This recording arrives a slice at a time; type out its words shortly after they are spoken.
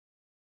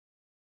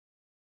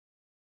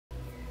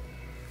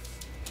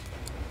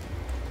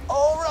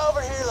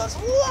over here looks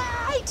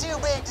way too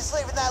big to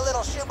sleep in that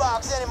little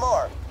shoebox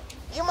anymore.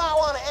 You might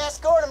want to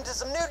escort him to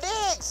some new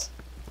digs.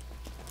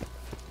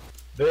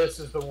 This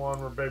is the one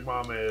where Big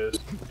Mama is.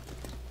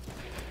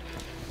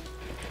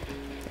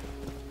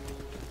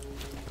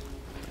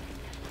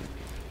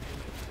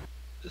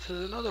 This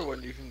is another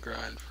one you can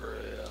grind for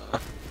a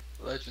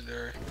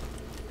legendary.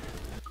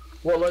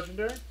 What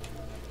legendary?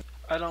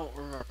 I don't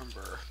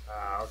remember.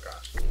 Ah,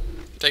 okay.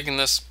 Taking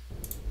this.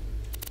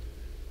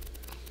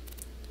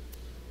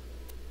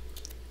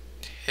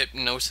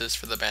 Hypnosis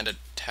for the bandit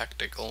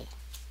technical.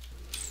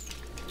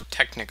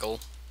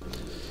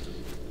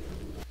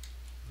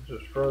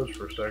 Just froze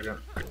for a second.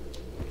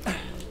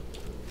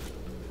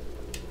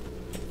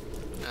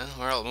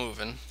 We're all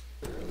moving.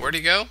 Where'd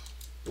he go?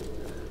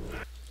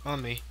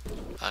 On me.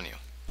 On you.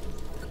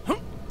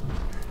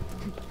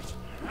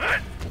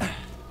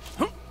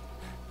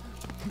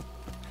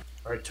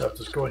 Alright, Tough,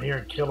 let's go in here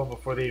and kill them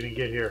before they even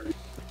get here.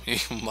 You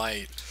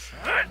might.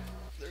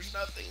 There's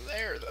nothing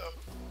there, though.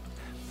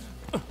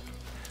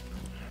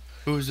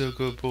 Who's a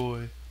good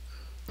boy?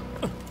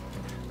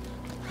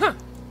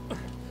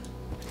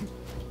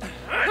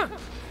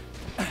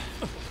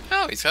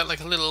 Oh, he's got like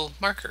a little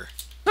marker.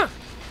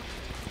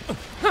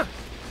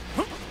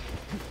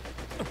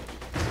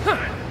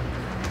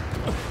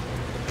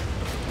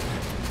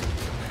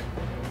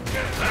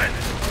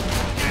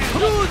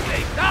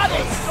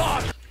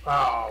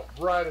 Oh,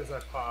 right as I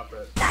pop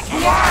it.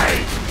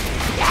 Why?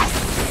 Yes!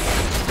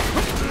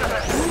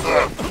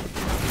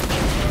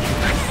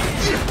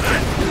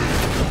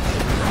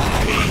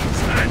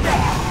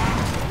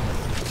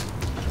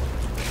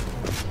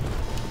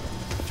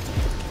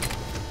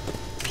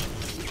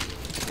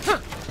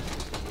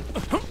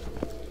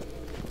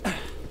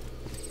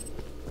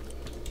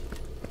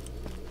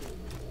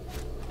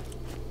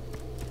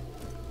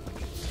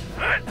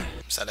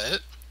 Is that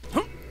it?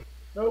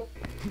 Nope.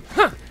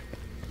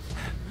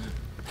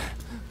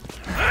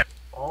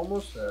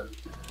 Almost dead.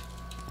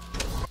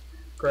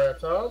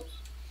 Grab Hobbs.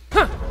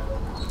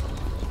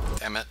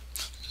 Damn it.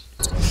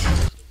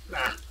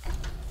 Nah.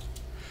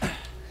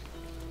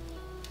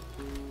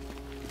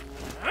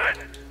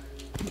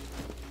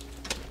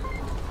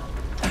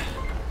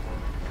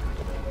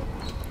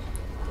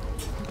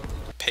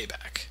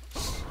 Payback.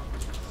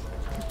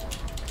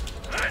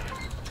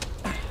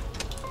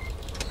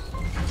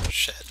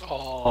 Shit.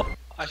 Oh,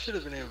 I should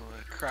have been able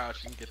to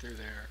crouch and get through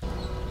there.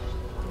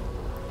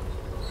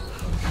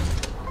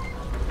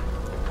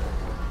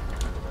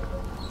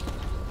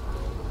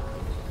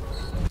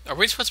 Are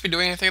we supposed to be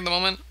doing anything at the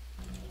moment?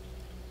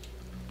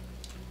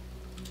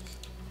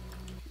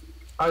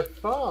 I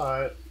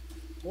thought...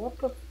 What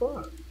the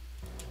fuck?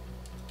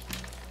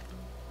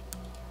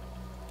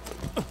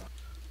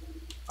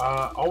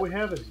 All we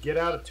have is get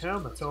out of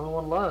town. That's the only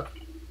one left.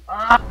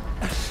 Ah!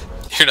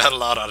 You're not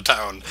allowed out of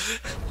town.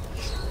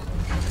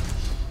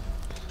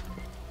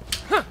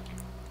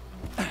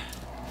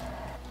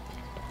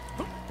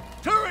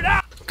 Turn it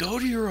out! Go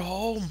to your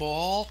home,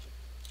 ball.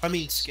 I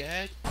mean,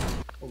 skag.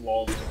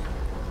 Lol.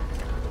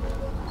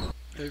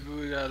 Maybe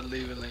we gotta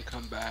leave and then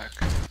come back.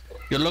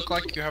 You look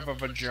like you have a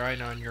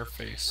vagina on your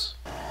face.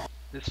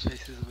 This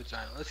face is a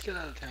vagina. Let's get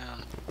out of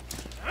town.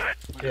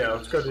 Yeah,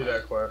 let's go do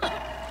that quest.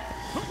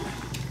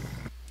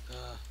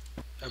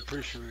 I'm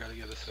pretty sure we gotta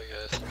get this, I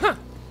guess.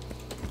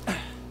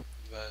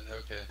 But,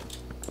 okay.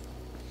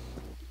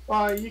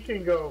 You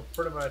can go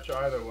pretty much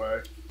either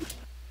way.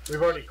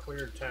 We've already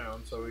cleared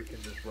town, so we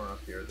can just run up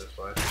here this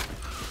way.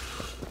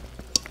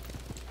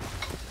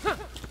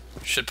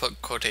 Should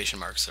put quotation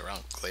marks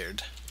around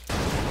cleared.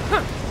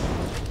 I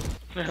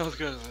was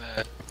good at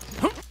that.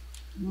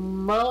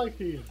 I like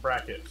to use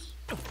brackets.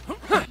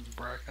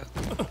 Bracket.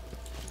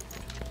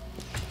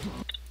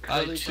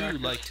 I Curly too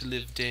brackets. like to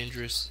live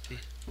dangerously.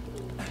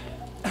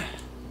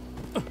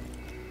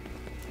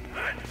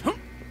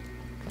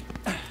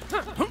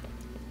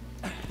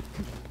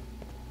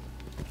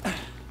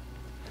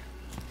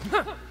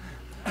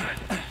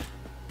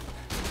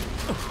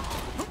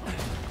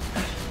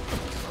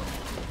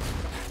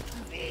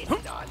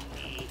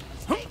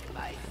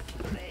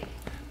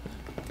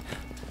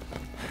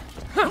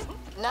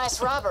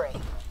 Nice robbery.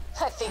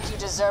 I think you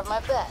deserve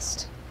my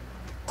best.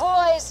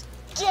 Boys,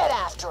 get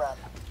after him.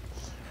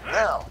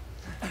 Now,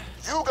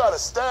 you gotta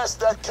stash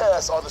that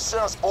cash or the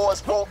sheriff's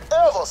boys won't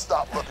ever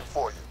stop looking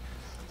for you.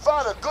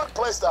 Find a good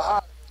place to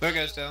hide That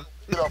guy's down.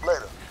 it up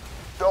later.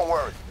 Don't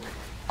worry.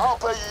 I'll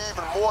pay you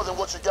even more than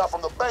what you got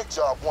from the bank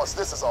job once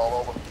this is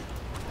all over.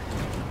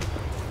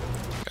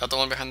 Got the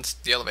one behind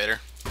the elevator.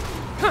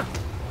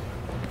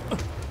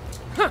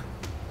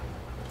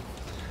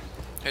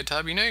 Hey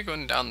Tub, you know you're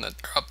going down the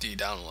or up the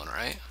down one,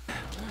 right?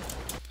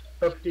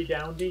 Upty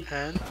downy.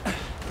 And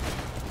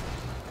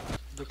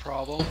the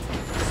problem.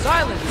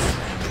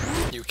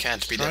 Silence! You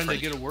can't be Trying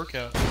different. to get a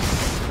workout.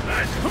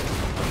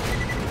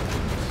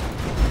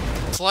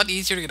 It's a lot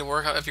easier to get a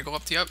workout if you go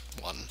up the up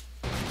one.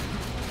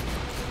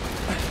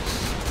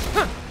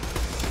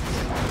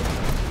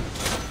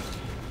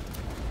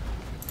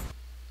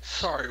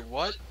 Sorry,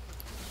 what?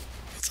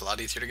 It's a lot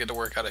easier to get a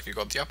workout if you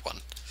go up the up one.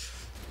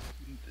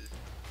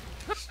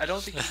 I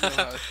don't think you know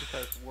how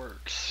exercise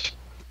works.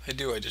 I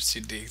do, I just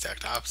do the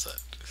exact opposite.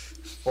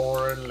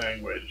 Foreign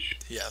language.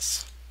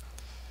 Yes.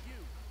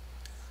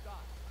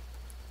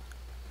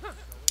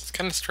 It's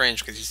kind of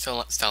strange because you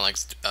still sound like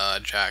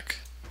Jack.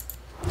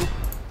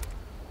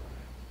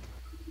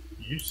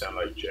 You sound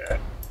like Jack.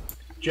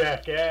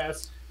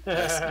 Jackass.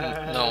 Yes,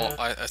 no,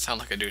 I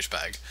sound like a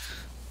douchebag.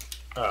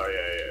 Oh,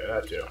 yeah,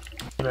 that too.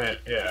 Man,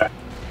 yeah.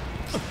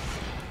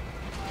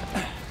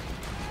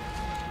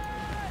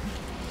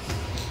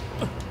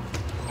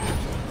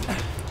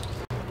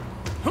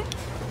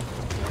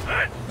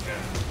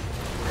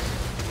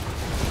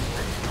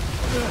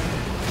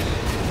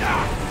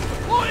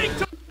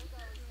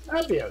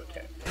 I'd be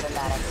okay.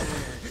 Dramatic.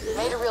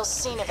 Made a real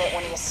scene of it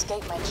when he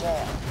escaped my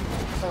jail.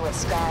 Flew it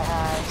sky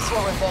high,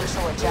 swore revenge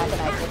for what Jack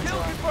and I did to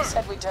him.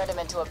 Said we turned him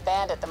into a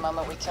bandit the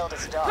moment we killed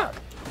his dog.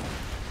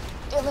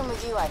 Dealing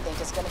with you, I think,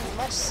 is going to be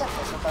much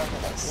simpler for both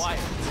of us. Why?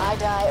 I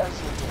die or you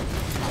do.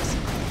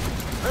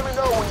 Let me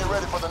know when you're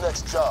ready for the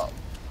next job.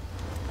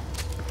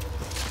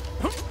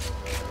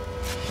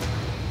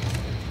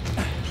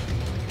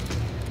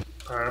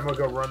 Alright, I'm gonna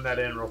go run that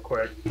in real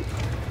quick.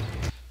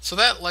 So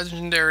that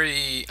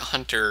legendary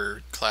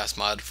hunter class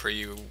mod for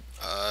you,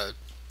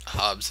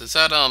 Hobbs, is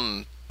that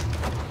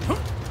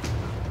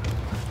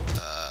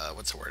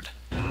what's the word?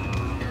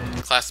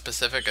 Class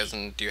specific, as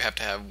in, do you have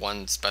to have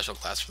one special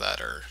class for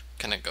that, or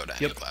can it go to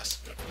any class?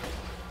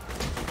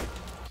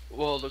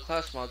 Well, the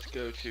class mods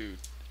go to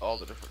all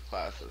the different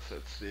classes.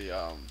 It's the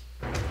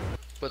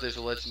but there's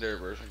a legendary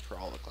version for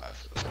all the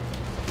classes.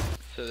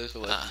 So there's a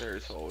legendary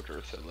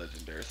soldier, so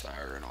legendary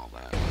sire, and all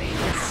that.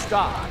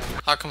 Stop.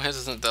 How come his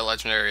isn't the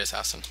legendary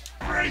assassin?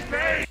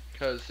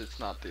 Because it's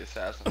not the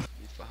assassin;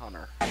 he's the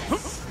hunter.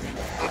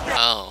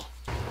 Oh.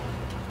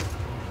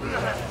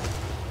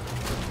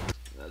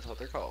 That's what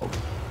they're called.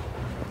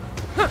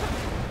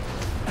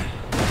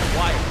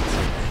 Why?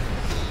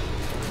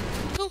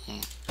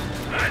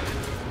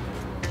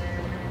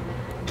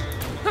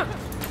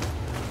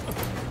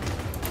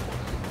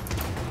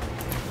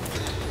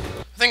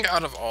 I think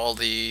out of all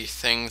the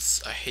things,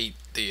 I hate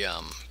the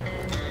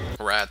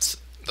rats,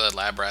 the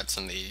lab rats,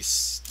 and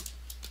these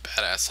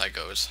badass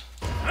psychos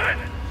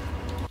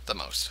the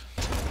most.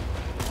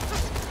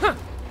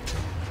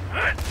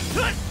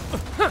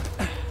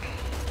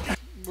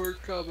 We're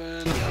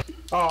coming.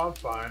 Oh, I'm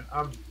fine.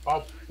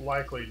 I'll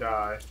likely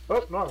die.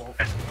 Oh, no, I won't.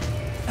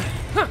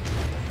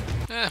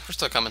 Yeah, we're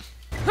still coming.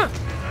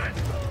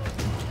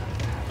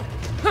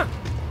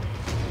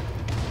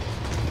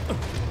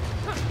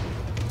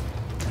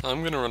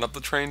 I'm gonna run up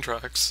the train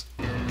tracks.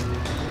 I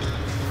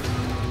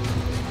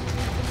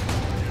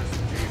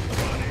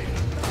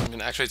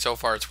mean, actually, so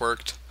far it's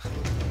worked.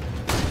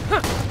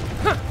 I'm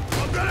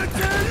gonna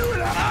tear you in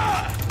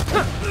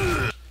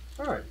half!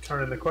 Alright,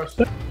 turn in the quest.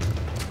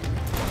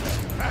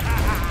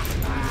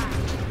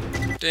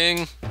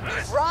 Ding.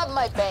 Robbed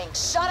my bank,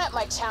 shot at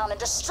my town, and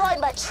destroyed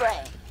my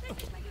train.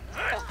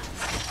 I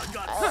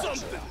got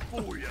something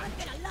for you.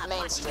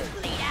 Main Street.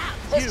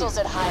 Pistols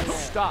at high noon.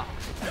 Stop.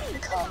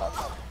 Come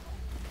on.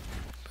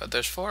 But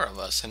there's 4 of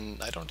us,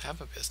 and I don't have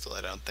a pistol,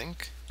 I don't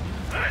think.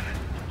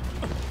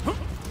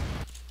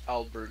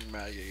 I'll bring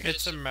Maggie.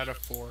 It's a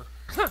metaphor.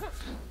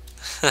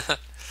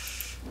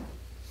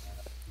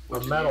 A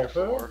metal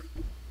who?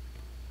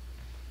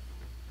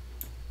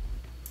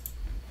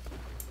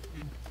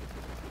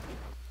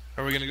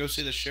 Are we gonna go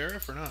see the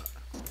sheriff or not?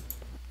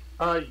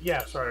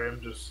 Yeah, sorry,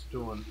 I'm just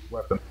doing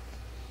weapon.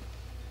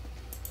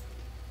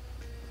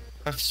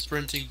 I'm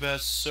sprinting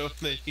past so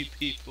many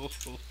people.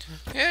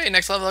 Yay,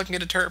 next level I can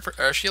get a turret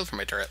or a shield for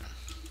my turret.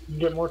 You can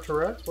get more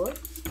turrets? What?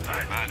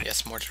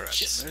 Yes, more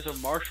turrets. There's a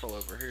marshal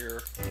over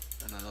here,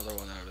 and another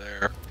one over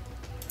there.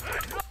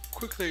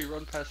 Quickly,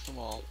 run past them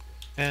all.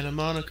 And a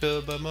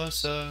Monica by my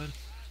side.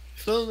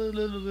 Feel a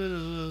little bit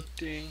of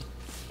Ding.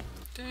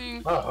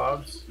 Ding. Oh,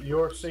 Hobbs,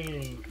 your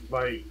singing,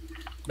 like,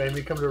 made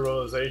me come to the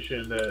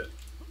realization that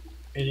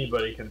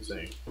anybody can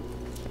sing.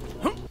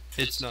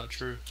 It's not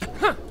true.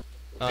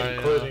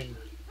 Including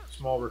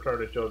small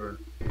retarded children.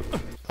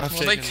 I've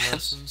Well, taken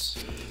lessons.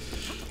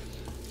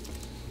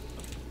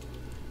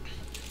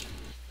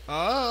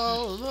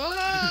 Oh,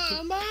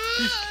 my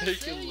He's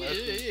taking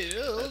lessons.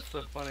 That's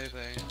the funny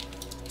thing.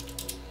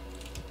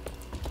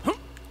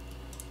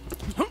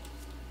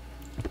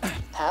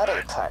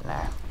 Howdy,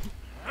 partner.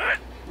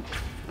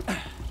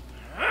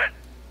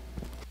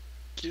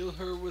 Kill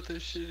her with a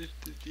shit.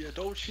 Yeah,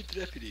 don't shoot the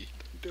deputy.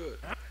 Don't do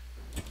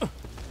it.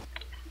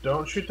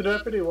 Don't shoot the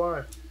deputy?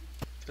 Why?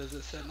 Because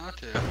it said not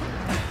to.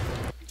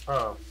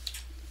 Oh.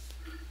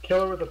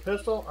 Kill her with a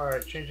pistol?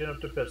 Alright, change it up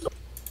to pistol.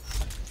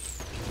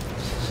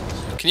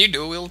 Can you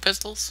dual wield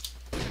pistols?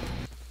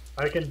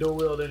 I can dual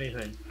wield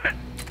anything.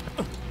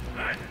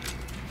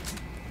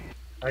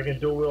 I can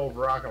dual wield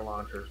rocket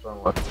launchers.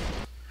 Alright,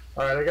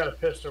 I got a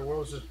pistol. Where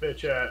was this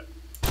bitch at?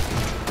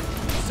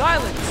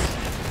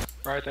 Silence!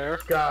 Right there.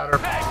 Got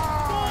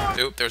her.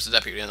 Oop, there's a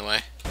deputy in the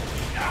way.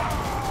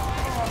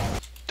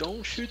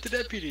 Don't shoot the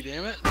deputy,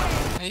 damn it.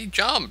 He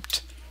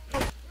jumped.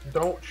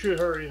 Don't shoot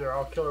her either.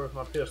 I'll kill her with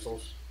my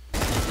pistols.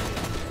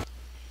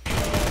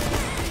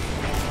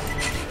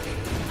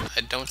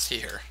 don't see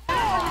her.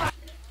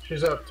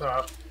 She's up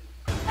top.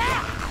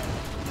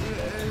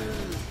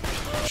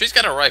 She's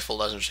got a rifle,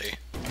 doesn't she?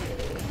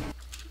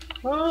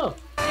 Oh,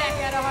 Jack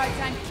had a hard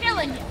time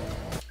killing you.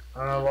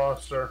 I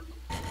lost her.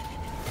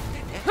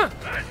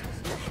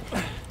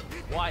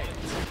 Wyatt.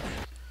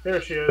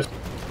 Here she is.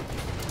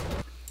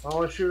 I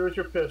want to shoot her with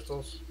your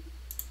pistols.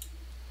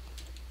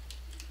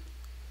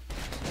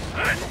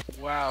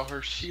 Wow,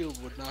 her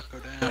shield would not go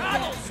down.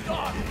 That'll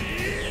stop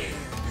me.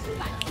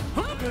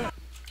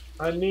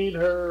 I need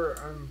her.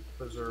 I'm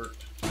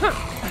berserked.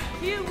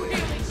 You really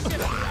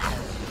should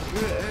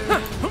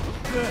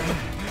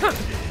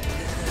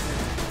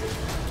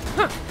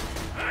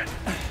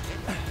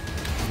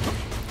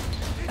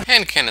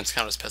Hand cannons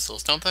count as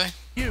pistols, don't they?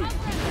 You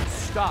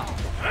stop.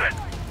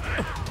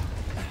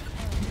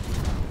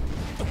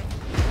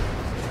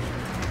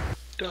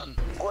 Done.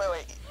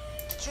 Wait.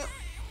 Did you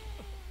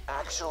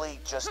actually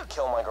just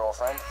kill my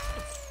girlfriend?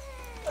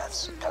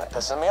 That's kind of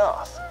pissing me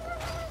off.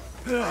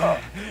 Huh.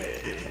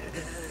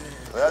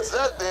 That's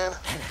that then.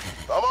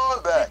 Come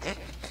on back.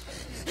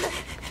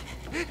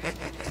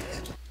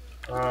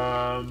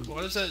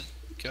 Why does that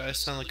guy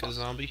sound like a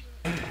zombie?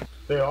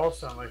 They all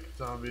sound like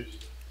zombies.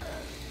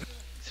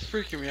 It's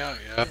freaking me out,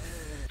 yeah.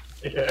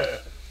 Yeah.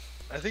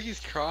 I think he's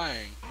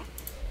crying.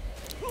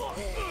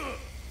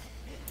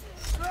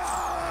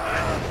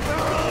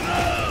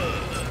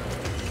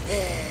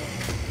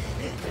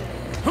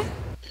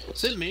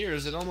 Is it me or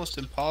is it almost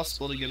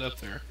impossible to get up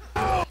there?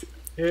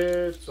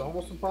 It's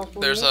almost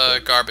impossible. There's to a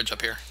garbage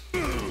up here.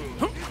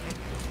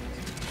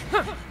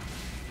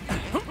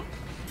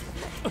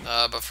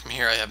 But from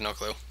here I have no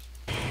clue.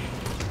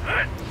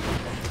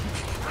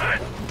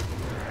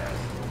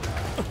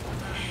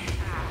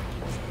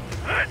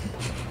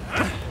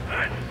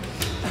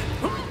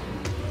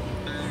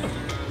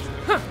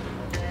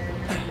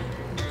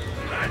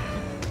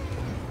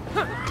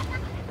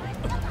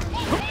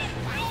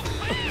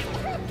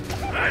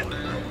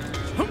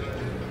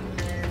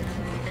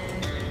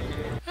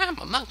 I'm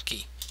a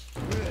monkey.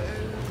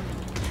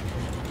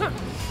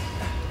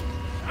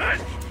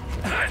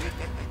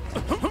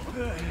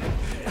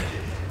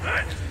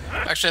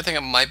 Actually, I think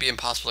it might be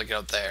impossible to get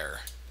out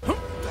there.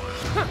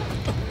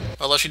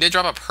 Although she did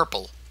drop a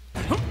purple.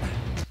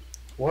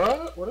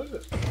 What? What is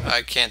it?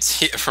 I can't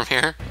see it from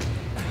here.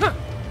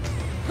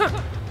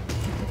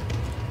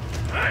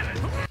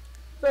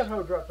 That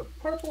hoe dropped the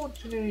purple and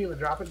she didn't even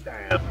drop it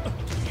down.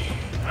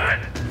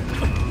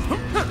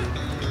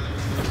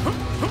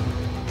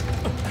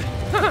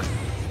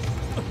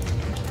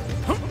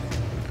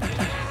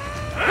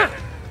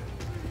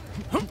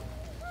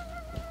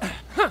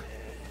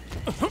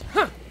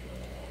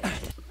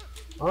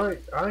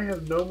 Alright, I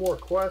have no more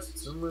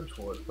quests in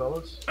Lynchwood,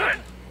 fellas.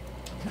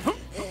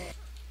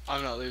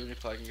 I'm not leaving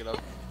until I can get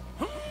up.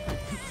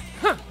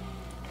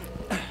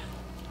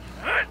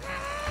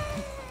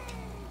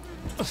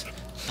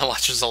 Now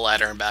watch, there's a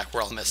ladder and back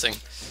we're all missing.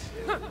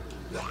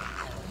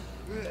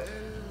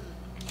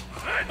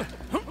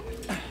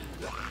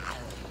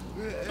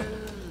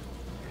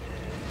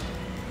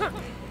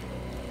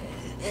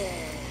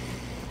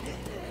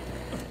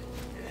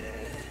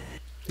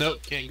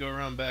 Nope, can't go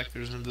around back.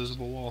 There's an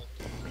invisible wall.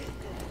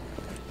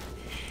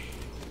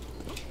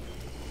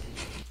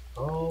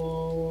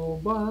 All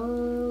by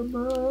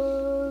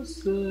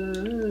myself.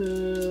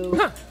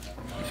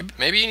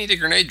 Maybe you need a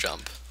grenade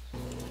jump.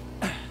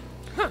 I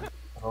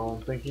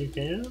don't think you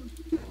can.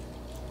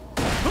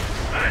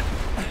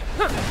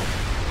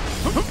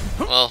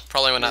 Well,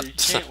 probably when not. You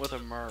can't with a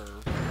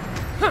Merv.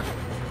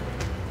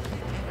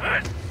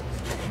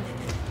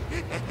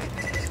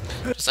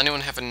 Does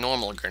anyone have a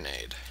normal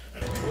grenade?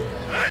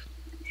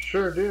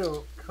 Sure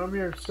do. Come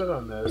here and sit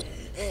on this.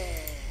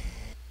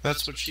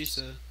 That's what she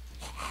said.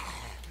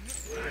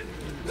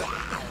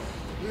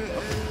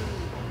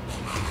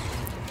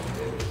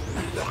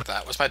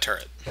 That was my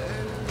turret.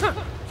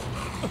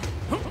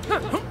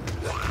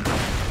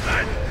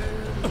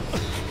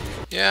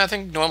 Yeah, I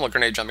think normal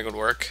grenade jumping would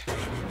work.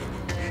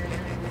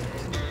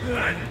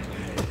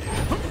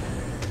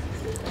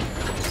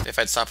 If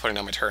I'd stop putting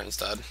down my turret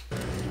instead.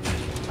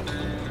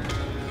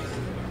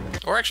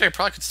 Or actually, I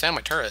probably could stand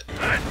my turret.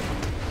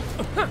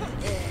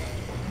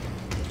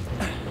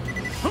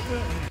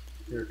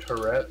 Your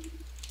turret.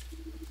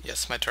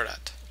 Yes, my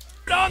turret.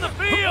 On the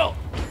field!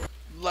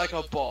 Like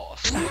a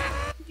boss. Did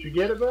you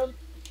get it, bud?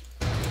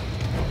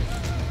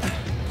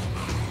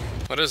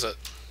 What is it?